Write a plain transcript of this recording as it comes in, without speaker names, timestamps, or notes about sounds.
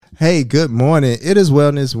Hey, good morning. It is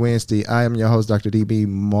Wellness Wednesday. I am your host, Dr. DB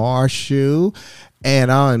Marshall,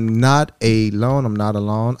 and I'm not alone. I'm not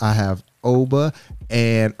alone. I have Oba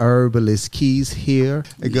and Herbalist Keys here.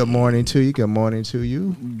 Good morning to you. Good morning to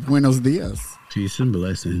you. Buenos dias. Peace and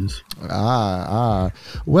blessings.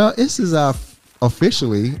 Well, this is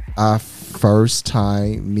officially our first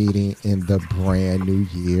time meeting in the brand new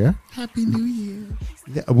year. Happy New Year.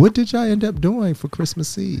 Yeah, what did y'all end up doing for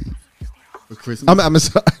Christmas Eve? For Christmas? I'm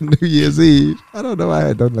sorry, New Year's Eve. I don't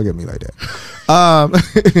know. Don't look at me like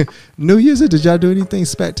that. New Year's Eve, did y'all do anything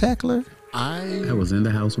spectacular? I was in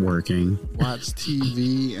the house working. Watched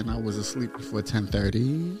TV and I was asleep before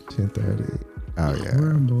 10:30. 10:30. Oh, yeah.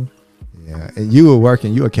 Horrible. Yeah. And you were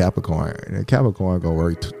working. You a Capricorn. And Capricorn going to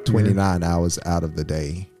work 29 hours out of the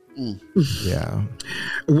day. Yeah.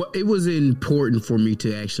 Well, it was important for me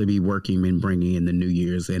to actually be working and bringing in the New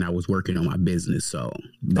Year's, and I was working on my business. So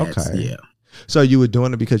that's, yeah. So you were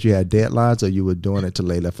doing it because you had deadlines, or you were doing it to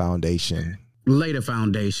lay the foundation? Lay the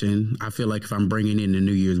foundation. I feel like if I'm bringing in the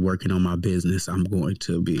New Year's working on my business, I'm going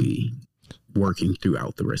to be working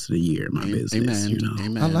throughout the rest of the year in my business. Amen. You know?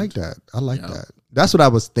 Amen. I like that. I like that. That's what I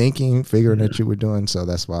was thinking, figuring that you were doing. So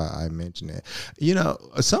that's why I mentioned it. You know,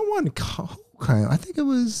 someone called, I think it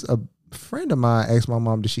was a friend of mine asked my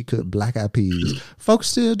mom, did she cook black-eyed peas? Folks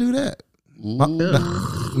still do that. My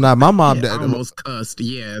mom I almost cussed.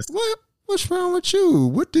 Yes. What's wrong with you?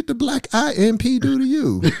 What did the black IMP do to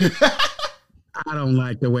you? I don't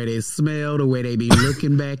like the way they smell, the way they be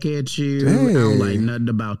looking back at you. Dang. I don't like nothing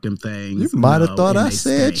about them things. You might have thought I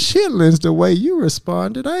said chitlins the way you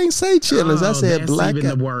responded. I ain't say chitlins. I said black.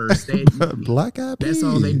 Even the worst. Black eyed peas. That's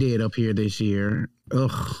all they did up here this year.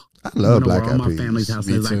 Ugh. I love black eyed peas. All my family's house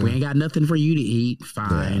is like, we ain't got nothing for you to eat.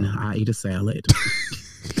 Fine, I'll eat a salad.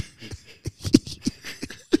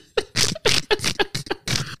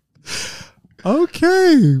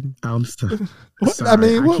 Okay. I'm sorry. I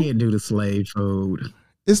mean, I can't do the slave food.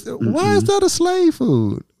 Why is that a slave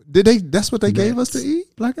food? That's what they gave us to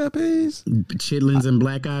eat? Black eyed peas? Chitlins and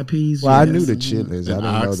black eyed peas? Well, I knew the chitlins. I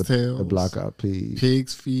didn't know the black eyed peas.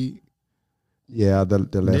 Pig's feet. Yeah, the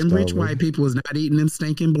leftovers. Them rich white people was not eating them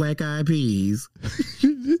stinking black eyed peas.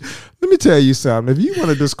 Let me tell you something. If you want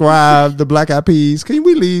to describe the black eyed peas, can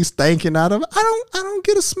we leave stinking out of it? I don't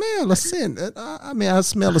get a smell, a scent. I mean, I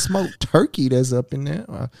smell the smoked turkey that's up in there.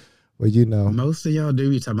 Well, you know, most of y'all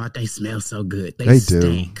do. You talking about they smell so good. They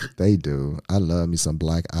stink. They do. I love me some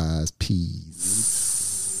black eyed peas.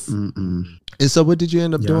 And so, what did you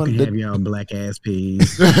end up doing? Can have y'all black ass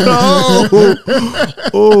peas.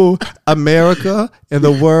 oh, America and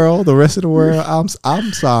the world, the rest of the world.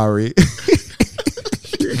 I'm sorry.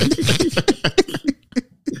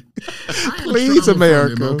 Please,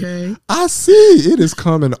 America. Okay. I see it is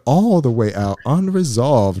coming all the way out.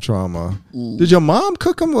 Unresolved trauma. Did your mom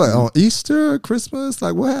cook them on Easter, Christmas?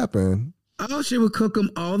 Like, what happened? Oh, she would cook them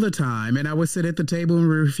all the time, and I would sit at the table and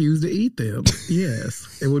refuse to eat them.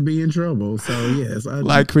 Yes, it would be in trouble. So, yes.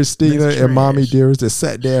 Like Christina and Mommy Dearest that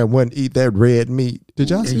sat there and wouldn't eat that red meat. Did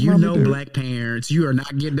y'all see Mommy Dearest? Black parents, you are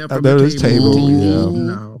not getting up from the table.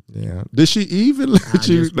 No. Yeah. Did she even let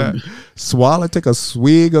you swallow, take a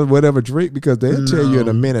swig of whatever drink? Because they'll tell you in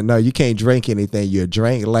a minute, no, you can't drink anything. You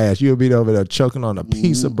drank last. You'll be over there choking on a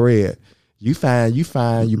piece of bread. You fine. You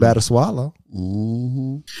better swallow.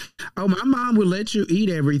 Oh, my mom would let you eat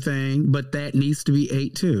everything, but that needs to be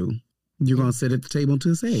ate too. You're gonna sit at the table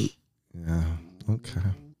until it's ate. Yeah. Okay.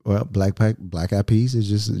 Well, black eyed peas is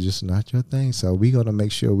just not your thing. So we're gonna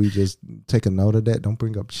make sure we just take a note of that. Don't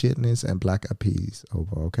bring up chitlins and black eyed peas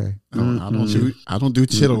over. Okay. I don't do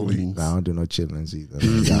chitlins. I don't do no chitlins either.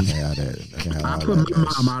 Y'all can have that. I put my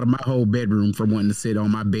mom out of my whole bedroom for wanting to sit on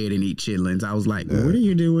my bed and eat chitlins. I was like, what are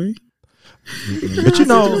you doing? But you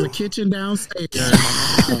know, there's a kitchen downstairs.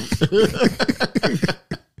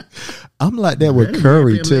 I'm like that with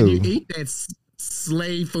curry too. You eat that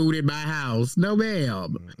slave food in my house? No,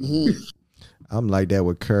 ma'am. I'm like that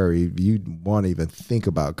with curry. If you want to even think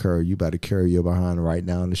about curry, you better carry your behind right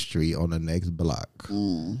down the street on the next block.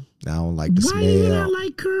 I don't like the smell. Why do you not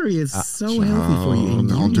like curry? It's so healthy for you.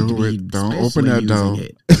 Don't do it. Don't open that door.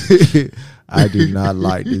 I do not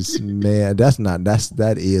like this smell.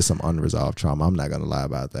 That is some unresolved trauma. I'm not gonna lie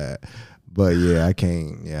about that. But yeah, I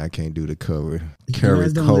can't do the curry.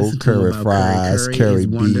 Curry coke, curry fries, curry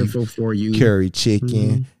beef, curry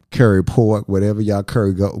chicken, curry pork, whatever y'all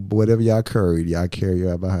curried, y'all carry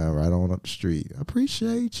your behind right on up the street. I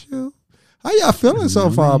appreciate you. How y'all feeling so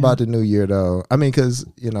far about the new year though? I mean, because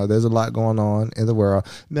there's a lot going on in the world.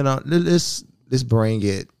 Let's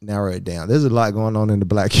narrow it down. There's a lot going on in the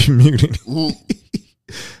black community.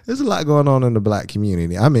 There's a lot going on in the black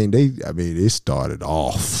community. They started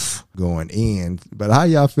off going in, but how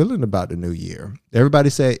y'all feeling about the new year? Everybody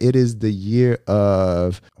say it is the year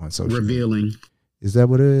of revealing. Is that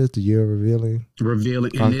what it is? The year of revealing?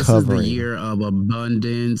 Revealing. And this is the year of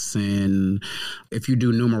abundance. And if you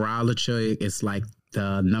do numerology, it's like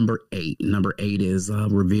the number 8. Number 8 is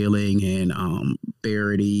revealing and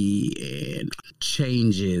prosperity and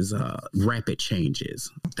changes, rapid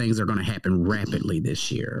changes. Things are going to happen rapidly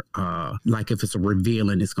this year. Like if it's a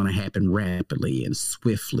revealing, it's going to happen rapidly and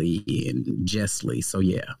swiftly and justly. So,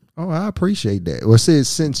 yeah. Oh, I appreciate that. Well,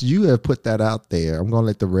 since you have put that out there, I'm going to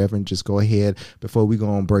let the Reverend just go ahead before we go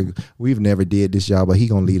on break. We've never did this, y'all, but he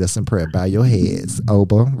going to lead us in prayer. Bow your heads.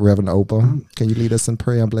 Reverend Oba, can you lead us in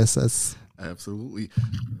prayer and bless us? Absolutely.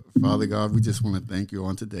 Father God, we just want to thank you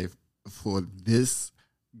on today for this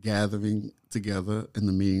gathering together in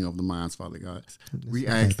the meeting of the minds, Father God. We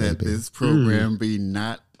ask that this program be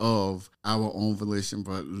not of our own volition,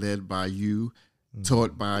 but led by you,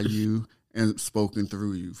 taught by you, and spoken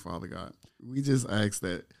through you, Father God. We just ask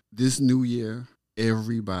that this new year,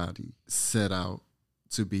 everybody set out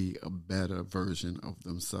to be a better version of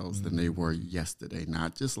themselves than they were yesterday,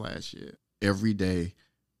 not just last year. Every day,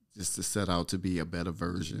 just to set out to be a better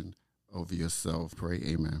version of yourself. Pray,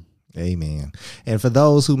 amen. Amen. And for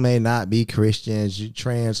those who may not be Christians, you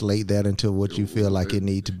translate that into what you feel like it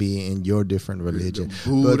need to be in your different religion.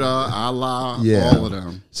 Buddha, Allah, all of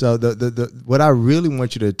them. So the what I really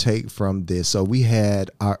want you to take from this, so we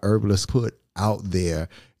had our herbalists put out there,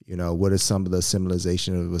 what is some of the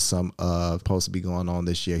symbolization of some supposed to be going on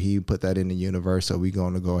this year. He put that in the universe, so we're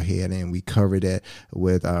going to go ahead and we cover that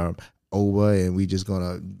with our over, and we just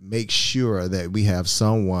gonna make sure that we have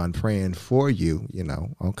someone praying for you,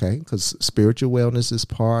 okay, because spiritual wellness is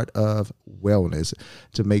part of wellness,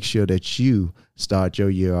 to make sure that you start your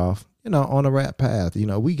year off on the right path.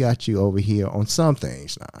 We got you over here on some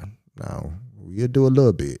things. Now we'll do a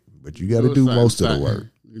little bit, but you got to do most of the work.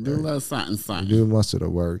 You do a little something. You do most of the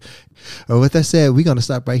work. With that said, we're gonna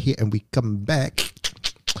stop right here, and we come back.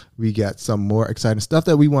 We got some more exciting stuff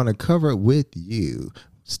that we want to cover with you.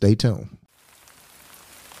 Stay tuned.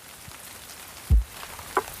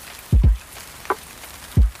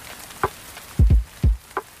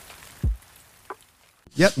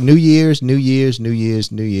 Yep, New Year's.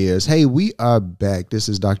 Hey, we are back. This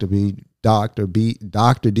is Dr. DB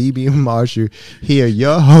Marshall here,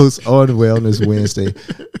 your host on Wellness Wednesday.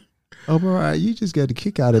 Oh, Mariah, you just got a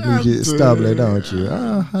kick out of me just stumbling, don't you?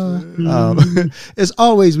 As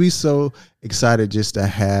always, we so excited just to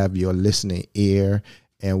have your listening ear,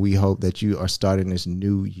 and we hope that you are starting this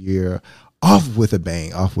new year off with a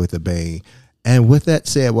bang. And with that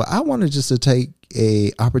said, I wanted just to take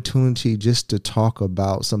a opportunity just to talk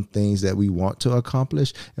about some things that we want to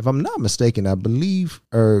accomplish. If I'm not mistaken, I believe,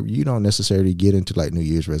 you don't necessarily get into like New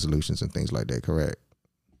Year's resolutions and things like that, correct?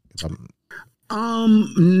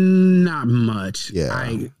 Not much.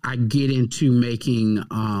 Yeah. I get into making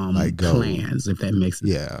like plans, if that makes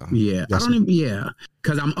sense. Yeah.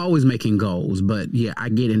 Because I'm always making goals, but I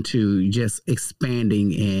get into just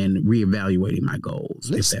expanding and reevaluating my goals,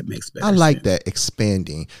 if that makes better sense. I like that,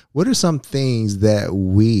 expanding. What are some things that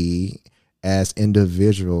we as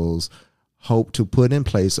individuals hope to put in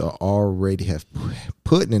place or already have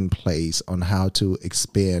put in place on how to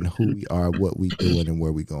expand who we are, what we doing, and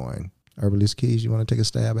where we going? Herbalist Keys, you want to take a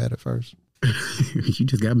stab at it first? You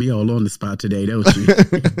just got me all on the spot today, don't you?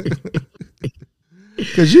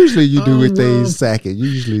 Because usually you do with things second. You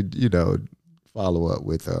usually, follow up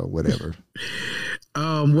with whatever.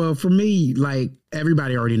 Well, for me, like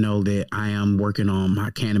everybody already know that I am working on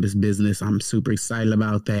my cannabis business. I'm super excited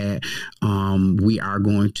about that. We are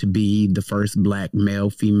going to be the first Black male,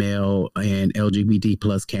 female, and LGBT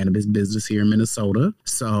plus cannabis business here in Minnesota.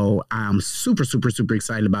 So I'm super, super, super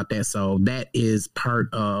excited about that. So that is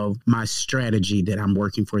part of my strategy that I'm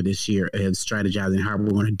working for this year, is strategizing how we're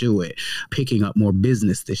going to do it, picking up more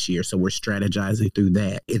business this year. So we're strategizing through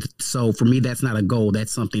that. So for me, that's not a goal.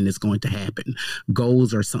 That's something that's going to happen.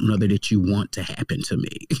 Goals are something other that you want to happen to me.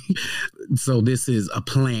 So this is a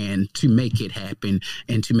plan to make it happen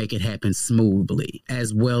and to make it happen smoothly,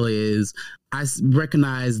 as well as I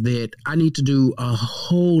recognize that I need to do a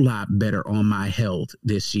whole lot better on my health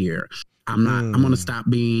this year. I'm going to stop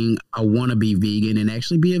being a wannabe vegan and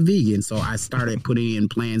actually be a vegan. So I started putting in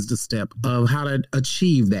plans to step of how to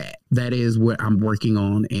achieve that. That is what I'm working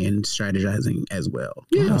on and strategizing as well.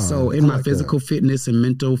 Yeah. So in my physical fitness and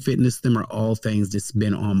mental fitness, them are all things that's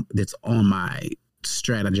on my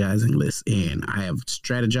strategizing list in. I have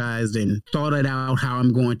strategized and thought it out how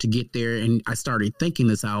I'm going to get there. And I started thinking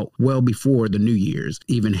this out well before the New Year's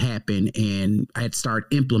even happened. And I had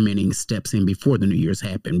started implementing steps in before the New Year's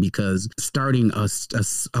happened, because starting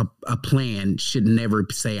a plan should never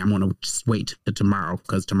say, I'm going to just wait till tomorrow,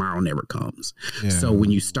 because tomorrow never comes. Yeah. So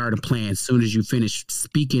when you start a plan, as soon as you finish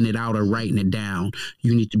speaking it out or writing it down,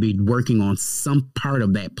 you need to be working on some part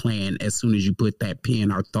of that plan as soon as you put that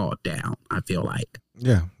pen or thought down, I feel like.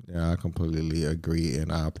 Yeah, I completely agree,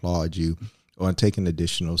 and I applaud you on taking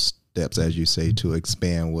additional steps, as you say, to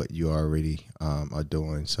expand what you already are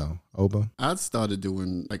doing. So, Oba? I started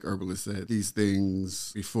doing, like Herbalist said, these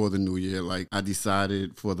things before the new year. Like, I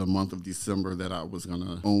decided for the month of December that I was going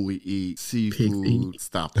to only eat seafood.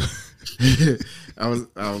 Stop it. I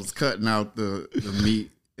was cutting out the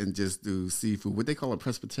meat and just do seafood. What they call it,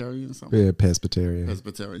 pescatarian or something? Yeah, pescatarian.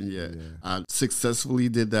 Pescatarian, yeah. I successfully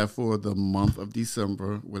did that for the month of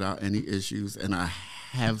December without any issues, and I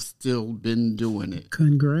have still been doing it.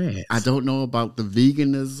 Congrats. I don't know about the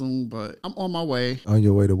veganism, but I'm on my way. On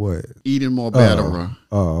your way to what? Eating more better.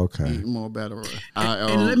 Oh, okay. Eating more better.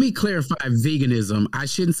 And let me clarify veganism. I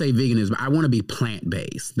shouldn't say veganism. I want to be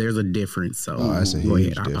plant-based. There's a difference. So that's a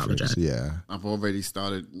huge difference. I apologize. Yeah. I've already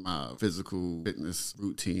started my physical fitness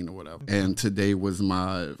routine or whatever. And today was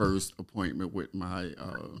my first appointment with my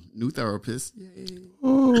new therapist. Yay.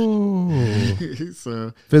 Oh.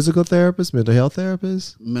 So, physical therapist, mental health therapist?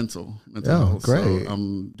 Mental health. Great. So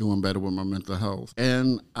I'm doing better with my mental health.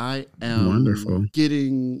 And I am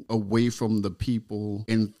getting away from the people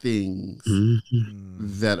and things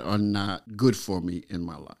that are not good for me in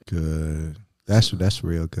my life. Good. That's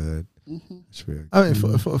real good. Mm-hmm. That's real good. I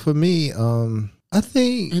mean, for me, I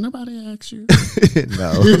think... Ain't nobody asked you.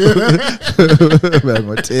 No. I'm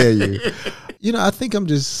going to tell you. You know, I think I'm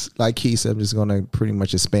just, like Keith said, I'm just going to pretty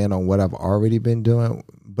much expand on what I've already been doing.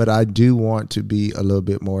 But I do want to be a little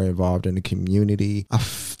bit more involved in the community. I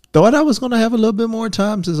thought I was going to have a little bit more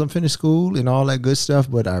time since I'm finished school and all that good stuff,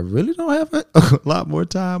 but I really don't have a lot more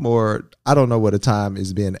time, or I don't know what the time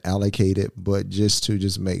is being allocated, but just to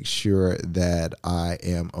make sure that I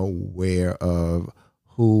am aware of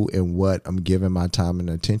who and what I'm giving my time and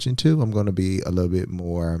attention to. I'm going to be a little bit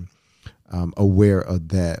more aware of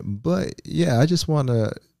that. But yeah, I just want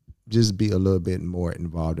to just be a little bit more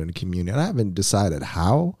involved in the community. And I haven't decided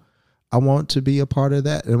how I want to be a part of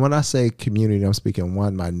that. And when I say community, I'm speaking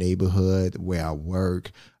my neighborhood where I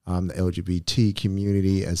work, the LGBT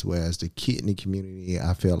community, as well as the kidney community.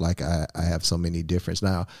 I feel like I have so many different.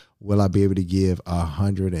 Now, will I be able to give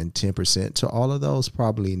 110% to all of those?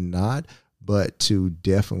 Probably not. But to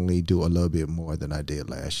definitely do a little bit more than I did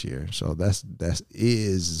last year. So that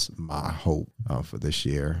is my hope for this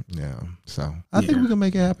year. Yeah. So I think we can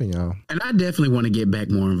make it happen, y'all. And I definitely want to get back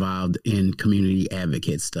more involved in community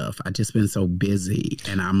advocate stuff. I've just been so busy,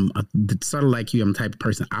 and I'm sort of like you. I'm the type of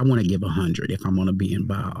person, I want to give 100 if I'm going to be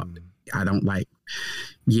involved. I don't like,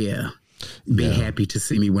 be happy to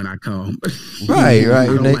see me when I come. Right. I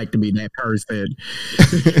don't like to be that person.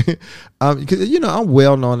 Because, I'm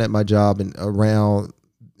well known at my job and around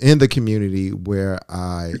in the community where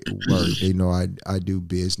I work. I do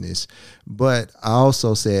business. But I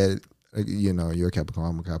also said, you're a Capricorn,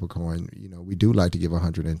 I'm a Capricorn. We do like to give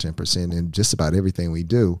 110% in just about everything we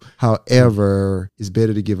do. However, it's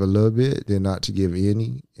better to give a little bit than not to give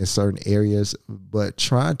any in certain areas. But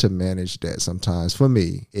trying to manage that sometimes for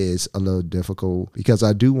me is a little difficult, because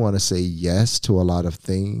I do want to say yes to a lot of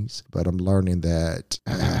things, but I'm learning that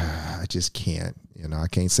I just can't. I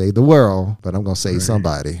can't save the world, but I'm going to save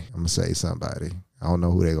somebody. I'm going to save somebody. I don't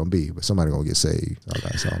know who they're going to be, but somebody's going to get saved.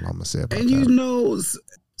 That's all I'm going to say about that.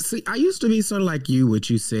 See, I used to be sort of like you, what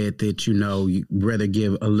you said, that, you'd rather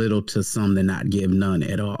give a little to some than not give none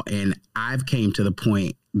at all. And I've came to the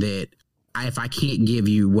point that if I can't give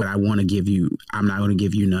you what I want to give you, I'm not going to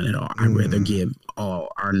give you none at all. I'd rather give all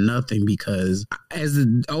or nothing, because as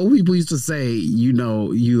the old people used to say,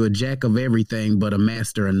 you a jack of everything, but a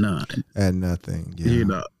master of none. And nothing.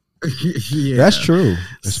 Yeah. Yeah. That's true.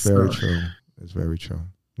 That's very true. That's very true.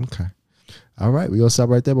 Okay. All right, we're going to stop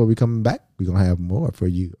right there, but we're coming back. We're going to have more for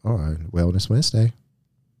you on Wellness Wednesday.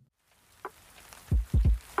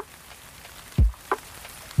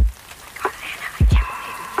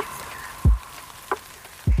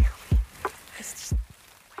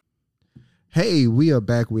 Hey, we are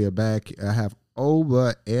back. I have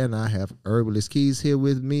Oba and I have Herbalist Keys here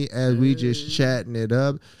with me as we just chatting it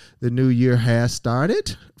up. The new year has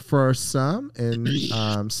started for some, and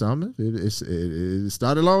some it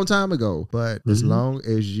started a long time ago. But as long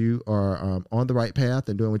as you are on the right path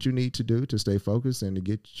and doing what you need to do to stay focused and to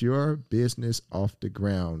get your business off the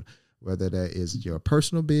ground, whether that is your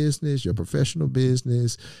personal business, your professional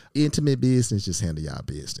business, intimate business. Just handle y'all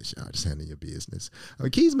business, y'all. Just handle your business.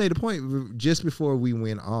 Keys made a point just before we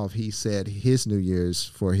went off. He said his New Year's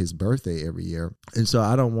for his birthday every year. And so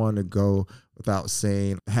I don't want to go without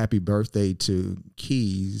saying happy birthday to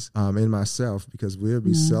Keys and myself, because we'll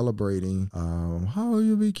be celebrating how old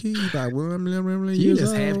you be, Keys? Like, you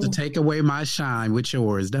just have to take away my shine with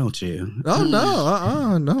yours, don't you? Oh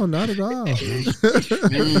no, no, not at all.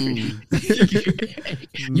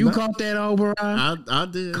 You caught that, Oberon? I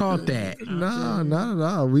did. Caught that. No, not at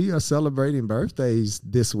all. We are celebrating birthdays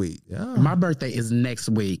this week. Yeah. My birthday is next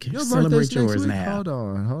week. Your Celebrate yours week? now. Hold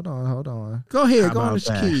on. Go ahead. Go on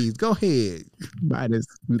to Keys. Go ahead. My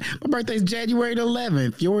birthday's January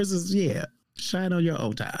 11th. Yours is, shine on your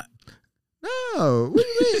old time. No, what do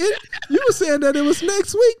you mean? You were saying that it was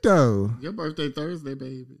next week, though. Your birthday Thursday,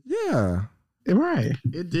 baby. Yeah. Right.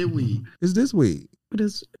 It did week. It's this week. It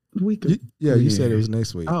is week. You said it was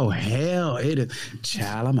next week. Oh, hell. It is.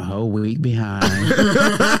 Child, I'm a whole week behind.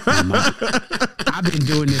 I've been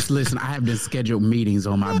doing this. Listen, I have been scheduled meetings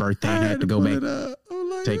on my birthday. I had to go back,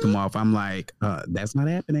 take them off. I'm like, that's not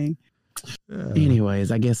happening. Yeah.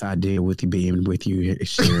 Anyways, I guess I deal with you being with you,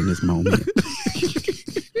 sharing this moment.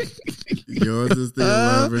 Yours is the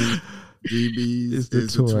 11. DB's is the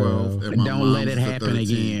 12th. And don't let it happen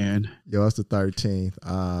again. Yours the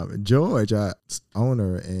 13th. George,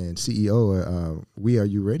 owner and CEO of We Are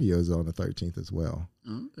You Radio, is on the 13th as well.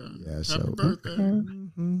 Okay. Yeah. Happy birthday.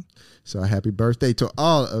 Mm-hmm. So happy birthday to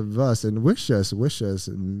all of us, and wish us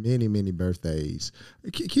many, many birthdays.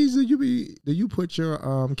 Keys, do you put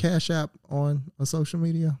your Cash App on social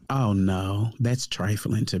media? Oh no, that's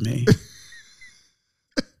trifling to me.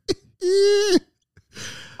 Yeah.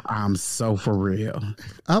 I'm so for real.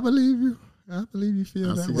 I believe you. I believe you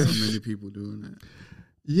feel that way. I see so many people doing that.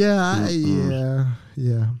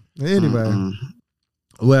 Yeah. Anyway.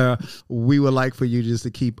 Well, we would like for you just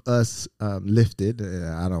to keep us lifted.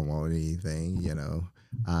 I don't want anything,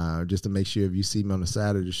 just to make sure if you see me on the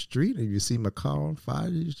side of the street, if you see my car on fire,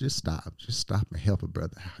 you just stop. Just stop and help a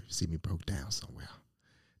brother out. You see me broke down somewhere.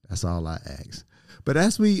 That's all I ask. But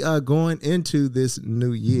as we going into this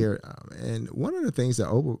new year, and one of the things that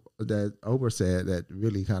Ober said that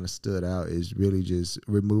really kind of stood out is really just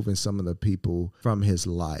removing some of the people from his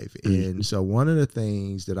life. And so one of the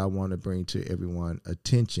things that I want to bring to everyone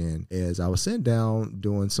attention is I was sitting down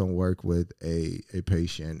doing some work with a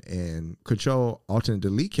patient, and Control Alternate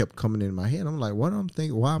Delete kept coming in my head. I'm like, why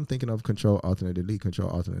I'm thinking of Control Alternate Delete.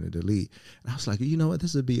 And I was like, you know what?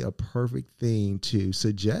 This would be a perfect thing to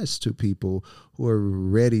suggest to people who are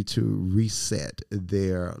ready to reset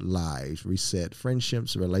their lives, reset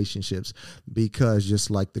friendships, relationships, because just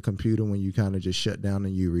like the computer, when you kind of just shut down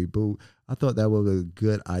and you reboot, I thought that was a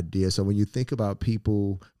good idea. So when you think about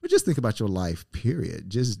people, or just think about your life, period,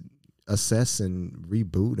 just assess and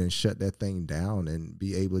reboot and shut that thing down and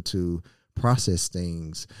be able to process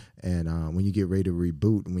things. And when you get ready to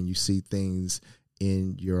reboot, when you see things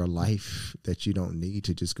in your life that you don't need,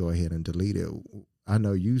 to just go ahead and delete it. I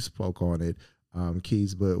know you spoke on it,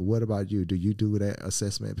 Keys, but what about you? Do you do that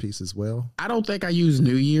assessment piece as well? I don't think I use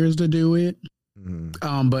New Year's to do it.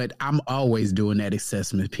 But I'm always doing that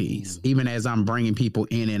assessment piece, even as I'm bringing people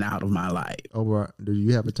in and out of my life. Do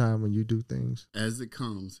you have a time when you do things? As it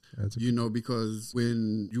comes, because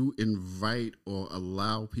when you invite or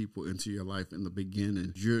allow people into your life in the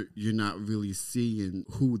beginning, you're not really seeing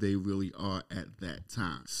who they really are at that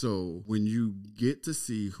time. So when you get to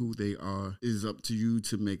see who they are, it's up to you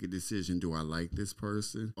to make a decision. Do I like this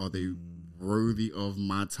person? Are they worthy of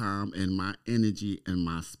my time and my energy and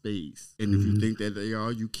my space? And if you think that they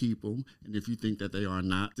are, you keep them. And if you think that they are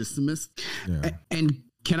not, dismiss them. Yeah. And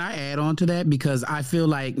can I add on to that? Because I feel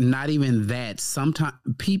like not even that. Sometimes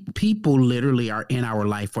people literally are in our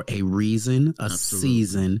life for a reason, a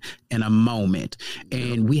season, and a moment.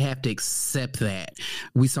 And we have to accept that.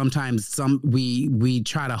 We sometimes we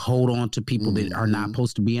try to hold on to people that are not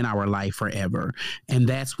supposed to be in our life forever. And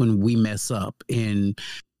that's when we mess up. And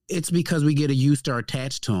it's because we get used or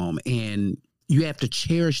attached to them. And you have to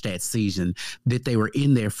cherish that season that they were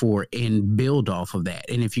in there for and build off of that.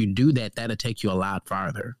 And if you do that, that'll take you a lot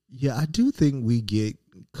farther. Yeah, I do think we get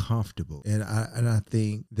comfortable. And I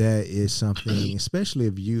think that is something, especially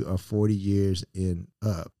if you are 40 years and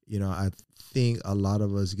up, I think a lot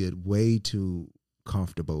of us get way too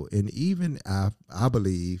comfortable. And even I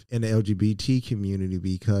believe in the LGBT community,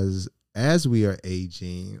 because as we are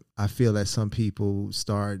aging, I feel that some people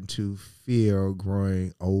start to fear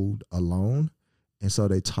growing old alone. And so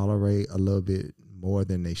they tolerate a little bit more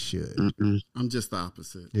than they should. I'm just the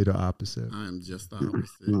opposite. You're the opposite. I am just the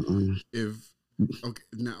opposite. Okay,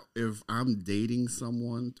 now if I'm dating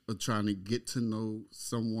someone or trying to get to know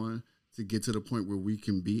someone to get to the point where we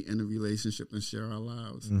can be in a relationship and share our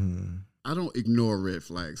lives, I don't ignore red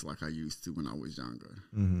flags like I used to when I was younger.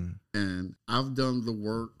 And I've done the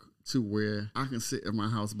work to where I can sit in my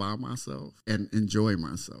house by myself and enjoy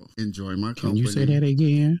myself, enjoy my company. Can you say that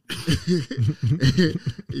again?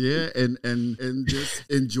 Yeah, and just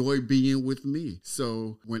enjoy being with me.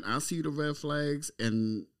 So when I see the red flags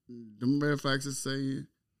and them red flags are saying,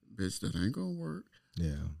 bitch, that ain't gonna work.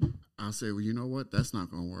 Yeah. I say, well, you know what? That's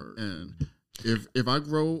not gonna work. And if I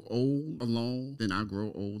grow old alone, then I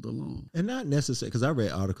grow old alone. And not necessarily, because I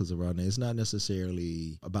read articles around it, it's not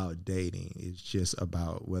necessarily about dating. It's just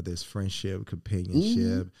about whether it's friendship,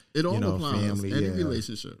 companionship, it all applies. family. Any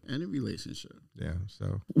relationship. Yeah,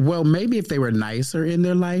 so. Well, maybe if they were nicer in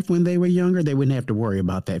their life when they were younger, they wouldn't have to worry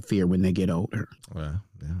about that fear when they get older. Well,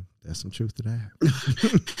 yeah. There's some truth to that.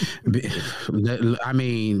 I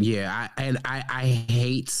mean, yeah, I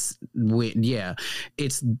hate when,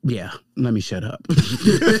 let me shut up.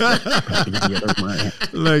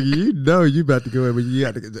 Like, you about to go in, but you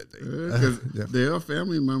got to get that thing. Because their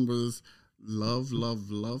family members love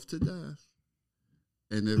to death.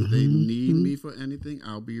 And if they need me for anything,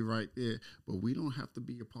 I'll be right there. But we don't have to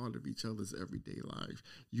be a part of each other's everyday life.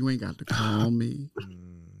 You ain't got to call me.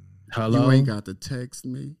 Hello? You ain't got to text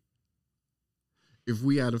me. If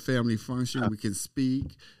we at a family function, we can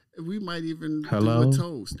speak. We might even do a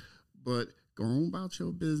toast. But go on about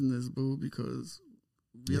your business, boo, because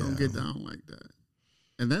we don't get down like that.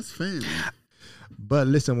 And that's family. But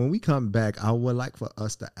listen, when we come back, I would like for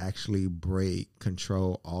us to actually break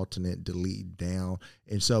control, alternate, delete down.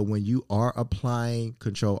 And so when you are applying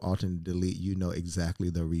control, alternate, delete, you know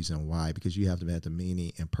exactly the reason why, because you have to have the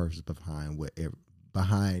meaning and purpose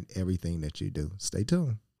behind everything that you do. Stay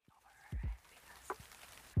tuned.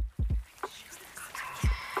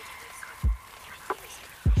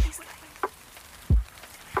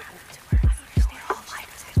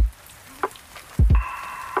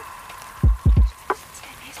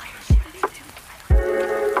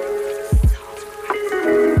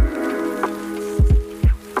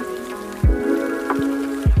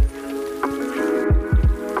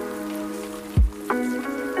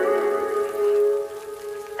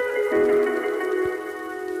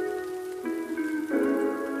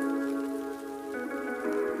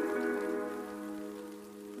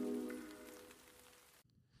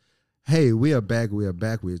 Hey, we are back.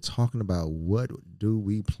 We're talking about what do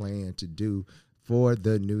we plan to do for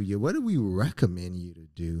the new year. What do we recommend you to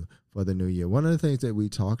do for the new year? One of the things that we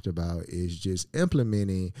talked about is just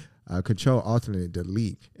implementing control, alternate,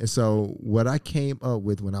 delete. And so what I came up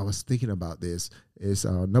with when I was thinking about this is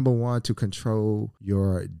number one, to control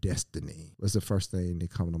your destiny. What's the first thing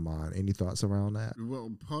that come to mind? Any thoughts around that?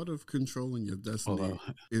 Well, part of controlling your destiny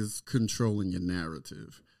is controlling your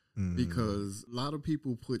narrative. Because a lot of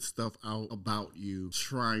people put stuff out about you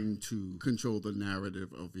trying to control the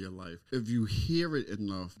narrative of your life. If you hear it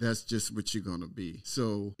enough, that's just what you're going to be.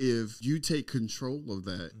 So if you take control of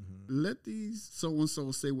that, let these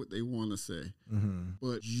so-and-so say what they want to say.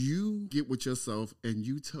 But you get with yourself and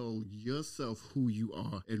you tell yourself who you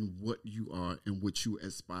are and what you are and what you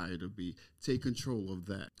aspire to be. Take control of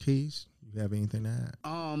that. Keys, you have anything to add?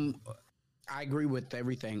 I agree with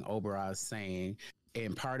everything Oberon is saying.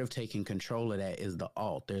 And part of taking control of that is the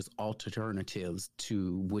alt. There's alternatives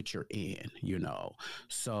to what you're in, you know.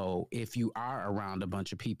 So if you are around a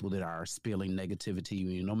bunch of people that are spilling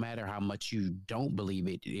negativity, no matter how much you don't believe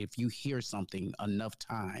it, if you hear something enough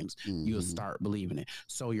times, you'll start believing it.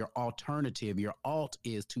 So your alternative, your alt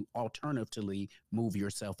is to alternatively move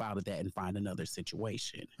yourself out of that and find another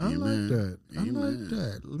situation. I like that. I like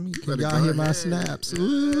that. Can Better y'all hear my snaps?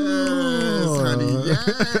 Ooh. Honey.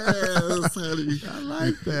 Yes, honey. I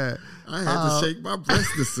like that. I had to shake my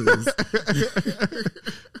breastises.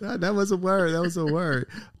 That was a word.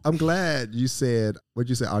 I'm glad you said what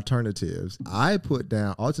you said, alternatives. I put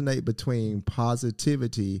down alternate between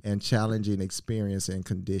positivity and challenging experience and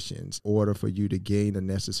conditions in order for you to gain the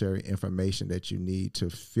necessary information that you need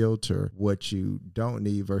to filter what you don't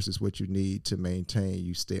need versus what you need to maintain.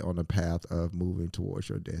 You stay on the path of moving towards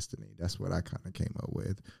your destiny. That's what I kind of came up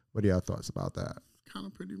with. What are your thoughts about that? Kind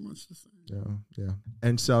of pretty much the same. Yeah.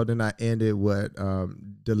 And so then I ended with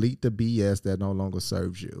delete the BS that no longer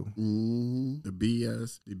serves you. The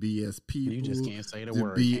BS people. You just can't say the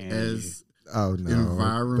word. BS. Oh no!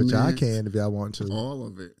 Environment, but y'all can if y'all want to. All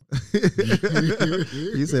of it.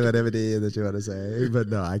 You say whatever it is that you want to say, but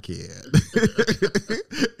no, I can't.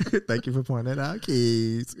 Thank you for pointing that out,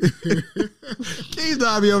 Keys. Keys,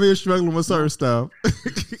 I be over here struggling with certain stuff.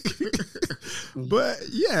 But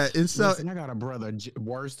yeah, and so listen, I got a brother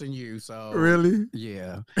worse than you. So really,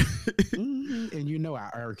 yeah, and you know I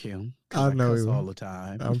irk him. I know cuss him all the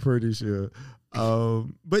time. I'm pretty sure.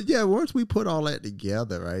 But yeah, once we put all that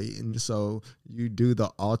together, right, and so you do the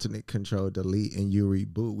alternate control delete and you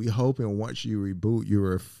reboot. We hoping once you reboot, you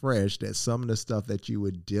refresh, that some of the stuff that you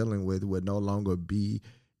were dealing with would no longer be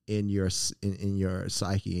in your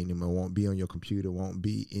psyche anymore, won't be on your computer, won't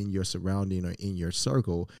be in your surrounding or in your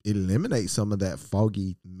circle. Eliminate some of that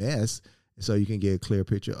foggy mess so you can get a clear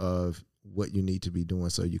picture of what you need to be doing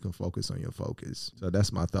so you can focus on your focus. So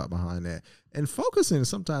that's my thought behind that. And focusing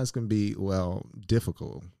sometimes can be,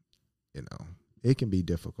 difficult. It can be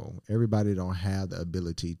difficult. Everybody don't have the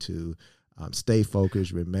ability to stay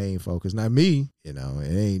focused, remain focused. Now me, it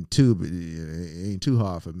ain't too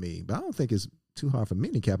hard for me, but I don't think it's too hard for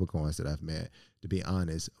many Capricorns that I've met, to be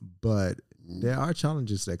honest. But there are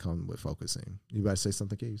challenges that come with focusing. You about to say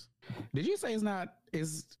something, Keys? Did you say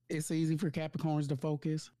it's easy for Capricorns to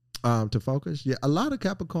focus? To focus? Yeah. A lot of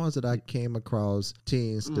Capricorns that I came across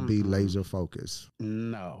tends to be laser focused.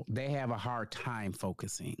 No, they have a hard time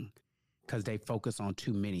focusing because they focus on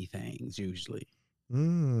too many things usually.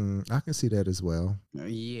 I can see that as well.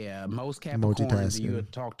 Yeah, most Capricorns, you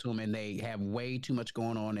talk to them and they have way too much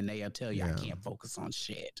going on, and they'll tell you, I can't focus on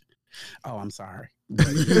shit. Oh, I'm sorry.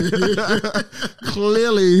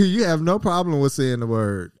 Clearly, you have no problem with saying the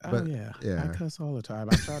word. But, yeah, I cuss all the time.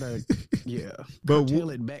 I try to,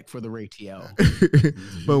 tell it back for the ratio.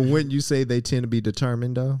 But when you say they tend to be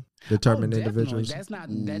determined, though, individuals,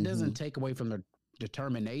 that doesn't take away from the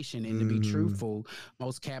determination, and to be truthful,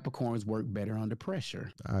 most Capricorns work better under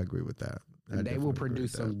pressure. I agree with that. They will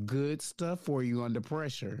produce some good stuff for you under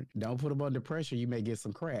pressure. Don't put them under pressure, you may get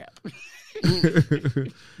some crap.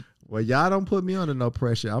 Well, y'all don't put me under no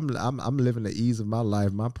pressure. I'm living the ease of my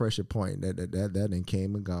life. My pressure point that then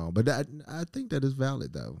came and gone. But I think that is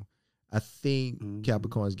valid though. I think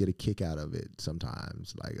Capricorns get a kick out of it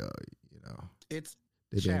sometimes. Like it's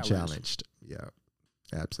they've been challenged. Yeah,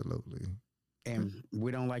 absolutely. And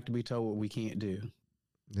we don't like to be told what we can't do.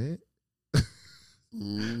 Yeah.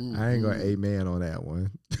 I ain't gonna amen on that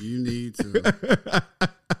one. You need to.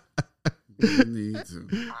 You need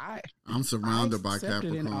to. I'm surrounded by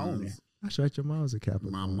Capricorns. That's right, your mom's a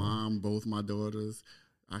Capricorn. My mom, both my daughters.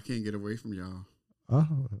 I can't get away from y'all. Oh,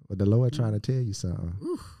 well, the Lord trying to tell you something.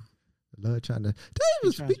 The Lord trying to.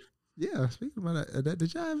 Speaking about that,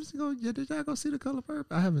 did y'all go see The Color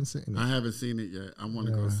Purple? I haven't seen it. I haven't seen it yet. I want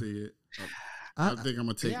to go see it. I think I'm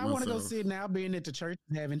gonna take. I want to go see it now. Being at the church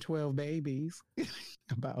and having 12 babies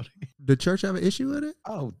about it. The church have an issue with it?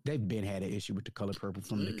 Oh, they've been had an issue with The Color Purple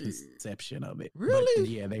from the conception of it. Really? But,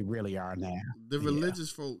 yeah, they really are now. The religious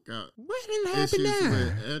folk got what didn't issues happen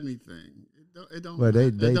there? with anything. It don't. Well,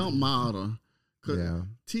 they don't matter. Yeah.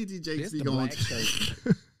 TD Jakes be going.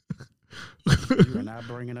 You are not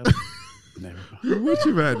bringing up. What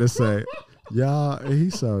you about to say? Y'all,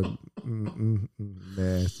 he's so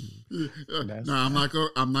nasty. No, I'm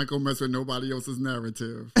not gonna mess with nobody else's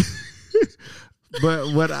narrative.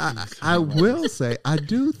 But what I will say, I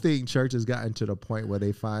do think church has gotten to the point where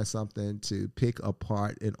they find something to pick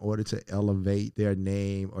apart in order to elevate their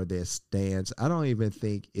name or their stance. I don't even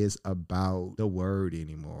think it's about the word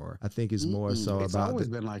anymore. I think it's more so it's about. It's always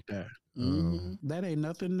been like that. That ain't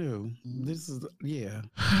nothing new. This is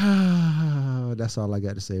That's all I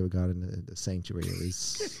got to say regarding the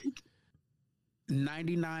sanctuaries.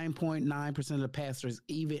 99.9% of the pastors,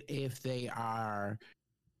 even if they are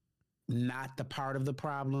not the part of the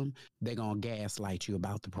problem, they're gonna gaslight you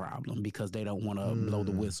about the problem because they don't want to blow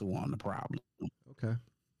the whistle on the problem. Okay.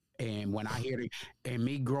 And when I hear and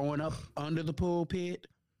me growing up under the pulpit,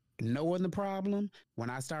 knowing the problem, when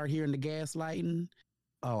I start hearing the gaslighting,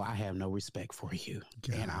 I have no respect for you,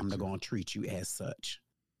 and I'm not going to treat you as such.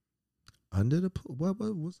 Under the what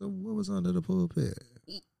was under the pulpit?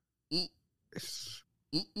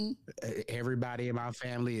 Everybody in my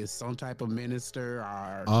family is some type of minister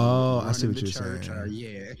or I see what you're church saying. Or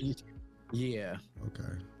yeah.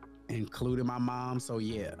 Okay. Including my mom, so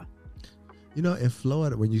yeah. In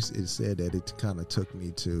Florida, when you said that, it kind of took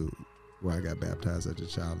me to where I got baptized as a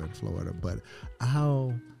child in Florida. But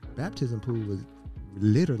our baptism pool was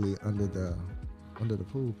literally under the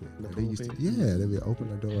pulpit. They used to, they would open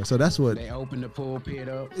the door. So that's what they opened the pulpit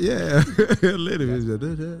up. Yeah, literally.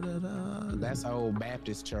 That's an old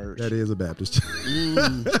Baptist church. That is a Baptist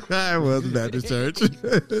church. I was a Baptist church.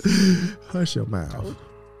 Hush your mouth.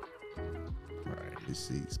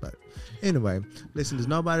 Right. But anyway, listen. Does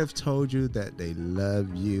nobody have told you that they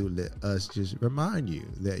love you? Let us just remind you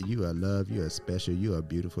that you are loved, you are special, you are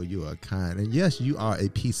beautiful, you are kind, and yes, you are a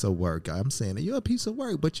piece of work. I'm saying that you're a piece of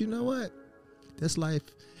work, but you know what? That's life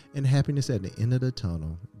and happiness at the end of the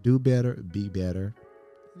tunnel. Do better, be better.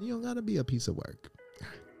 You don't gotta be a piece of work.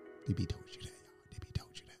 DB told you that, y'all. DB told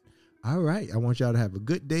you that. All right. I want y'all to have a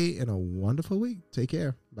good day and a wonderful week. Take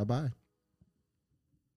care. Bye-bye.